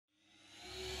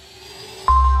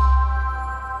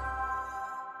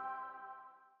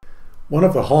One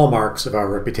of the hallmarks of our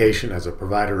reputation as a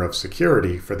provider of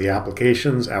security for the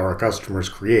applications our customers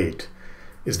create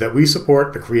is that we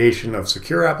support the creation of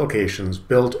secure applications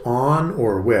built on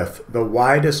or with the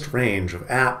widest range of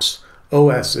apps,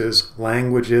 OSs,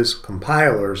 languages,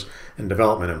 compilers, and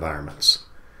development environments.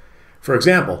 For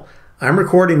example, I'm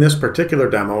recording this particular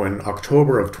demo in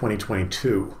October of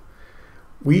 2022.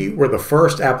 We were the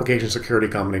first application security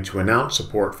company to announce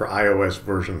support for iOS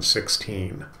version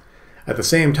 16. At the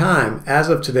same time, as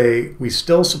of today, we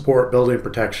still support building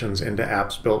protections into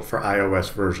apps built for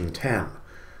iOS version 10.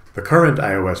 The current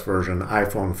iOS version,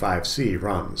 iPhone 5C,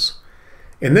 runs.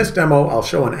 In this demo, I'll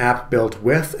show an app built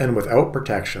with and without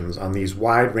protections on these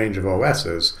wide range of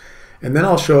OSs, and then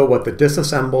I'll show what the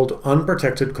disassembled,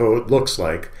 unprotected code looks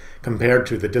like compared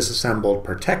to the disassembled,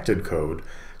 protected code,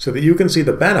 so that you can see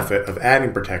the benefit of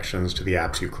adding protections to the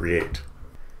apps you create.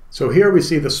 So here we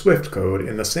see the Swift code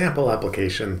in the sample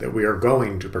application that we are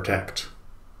going to protect.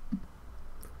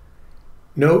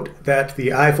 Note that the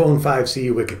iPhone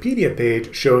 5C Wikipedia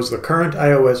page shows the current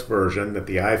iOS version that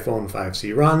the iPhone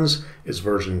 5C runs is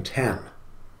version 10.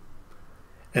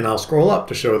 And I'll scroll up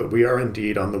to show that we are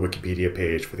indeed on the Wikipedia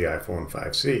page for the iPhone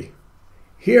 5C.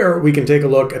 Here we can take a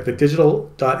look at the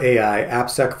digital.ai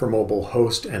AppSec for Mobile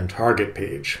host and target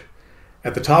page.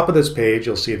 At the top of this page,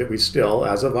 you'll see that we still,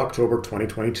 as of October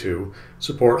 2022,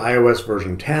 support iOS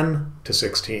version 10 to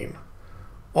 16.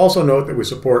 Also note that we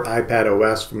support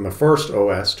iPadOS from the first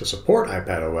OS to support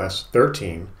iPadOS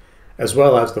 13, as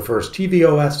well as the first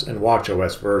tvOS and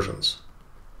watchOS versions.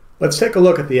 Let's take a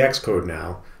look at the Xcode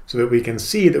now, so that we can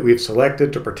see that we've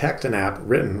selected to protect an app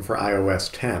written for iOS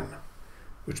 10,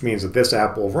 which means that this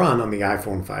app will run on the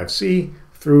iPhone 5C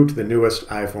through to the newest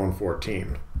iPhone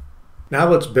 14. Now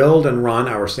let's build and run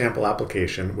our sample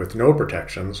application with no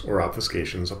protections or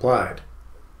obfuscations applied.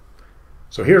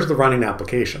 So here's the running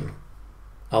application.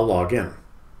 I'll log in.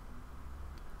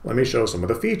 Let me show some of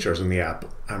the features in the app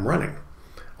I'm running.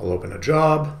 I'll open a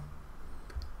job.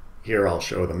 Here I'll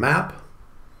show the map.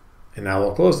 And now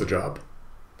I'll close the job.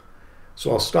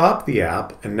 So I'll stop the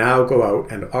app and now go out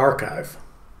and archive.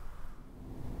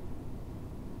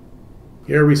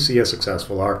 Here we see a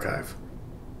successful archive.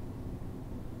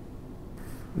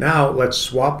 Now let's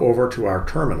swap over to our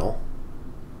terminal,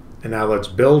 and now let's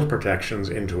build protections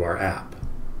into our app.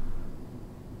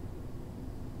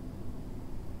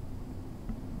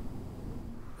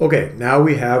 Okay, now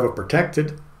we have a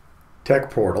protected tech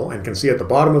portal and can see at the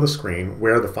bottom of the screen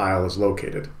where the file is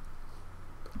located.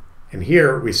 And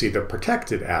here we see the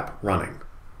protected app running.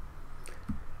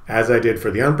 As I did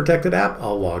for the unprotected app,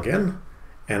 I'll log in.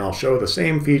 And I'll show the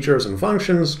same features and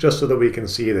functions just so that we can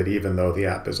see that even though the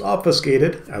app is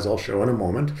obfuscated, as I'll show in a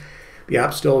moment, the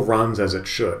app still runs as it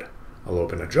should. I'll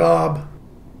open a job.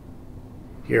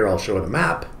 Here I'll show the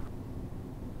map.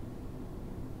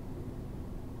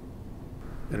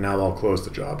 And now I'll close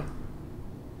the job.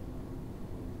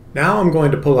 Now I'm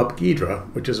going to pull up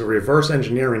Ghidra, which is a reverse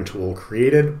engineering tool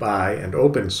created by and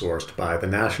open sourced by the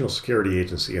National Security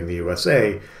Agency in the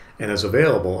USA and is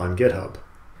available on GitHub.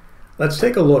 Let's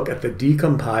take a look at the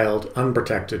decompiled,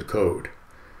 unprotected code.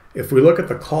 If we look at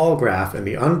the call graph in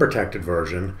the unprotected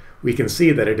version, we can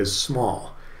see that it is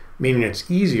small, meaning it's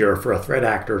easier for a threat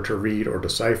actor to read or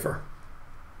decipher.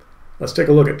 Let's take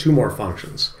a look at two more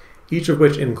functions, each of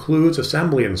which includes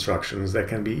assembly instructions that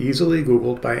can be easily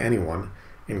Googled by anyone,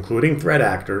 including threat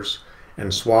actors,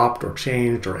 and swapped or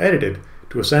changed or edited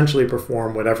to essentially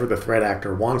perform whatever the threat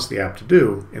actor wants the app to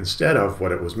do instead of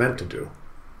what it was meant to do.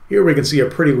 Here we can see a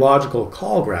pretty logical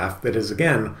call graph that is,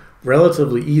 again,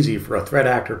 relatively easy for a threat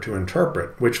actor to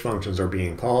interpret which functions are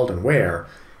being called and where,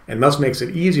 and thus makes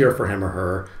it easier for him or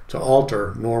her to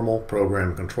alter normal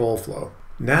program control flow.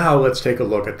 Now let's take a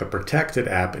look at the protected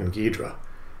app in Ghidra.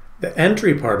 The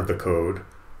entry part of the code,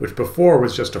 which before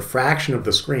was just a fraction of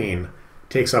the screen,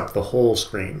 takes up the whole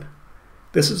screen.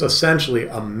 This is essentially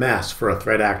a mess for a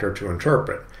threat actor to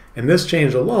interpret, and this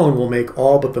change alone will make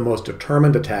all but the most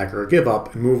determined attacker give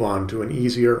up and move on to an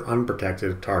easier,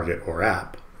 unprotected target or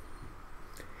app.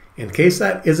 In case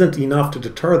that isn't enough to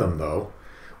deter them, though,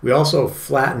 we also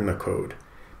flatten the code,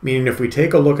 meaning if we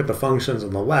take a look at the functions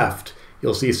on the left,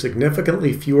 you'll see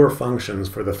significantly fewer functions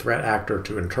for the threat actor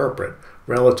to interpret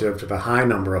relative to the high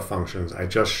number of functions I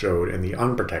just showed in the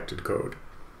unprotected code.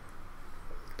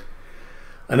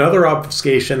 Another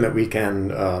obfuscation that we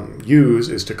can use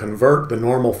is to convert the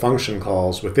normal function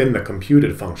calls within the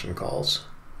computed function calls.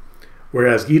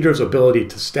 Whereas Ghidra's ability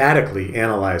to statically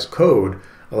analyze code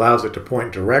allows it to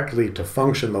point directly to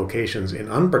function locations in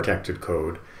unprotected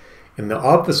code, in the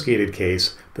obfuscated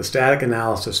case, the static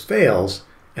analysis fails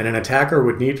and an attacker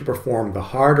would need to perform the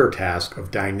harder task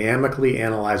of dynamically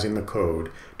analyzing the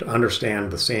code to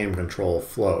understand the same control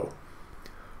flow.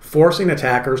 Forcing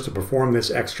attackers to perform this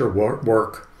extra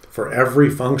work for every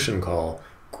function call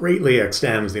greatly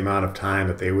extends the amount of time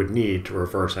that they would need to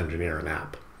reverse engineer an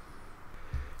app.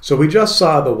 So we just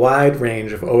saw the wide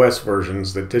range of OS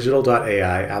versions that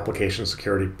Digital.ai application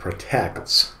security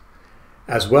protects,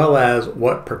 as well as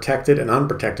what protected and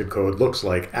unprotected code looks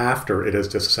like after it is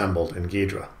disassembled in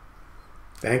Ghidra.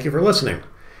 Thank you for listening.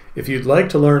 If you'd like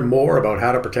to learn more about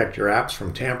how to protect your apps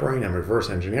from tampering and reverse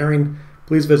engineering,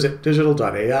 please visit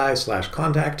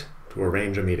digital.ai/contact to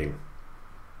arrange a meeting.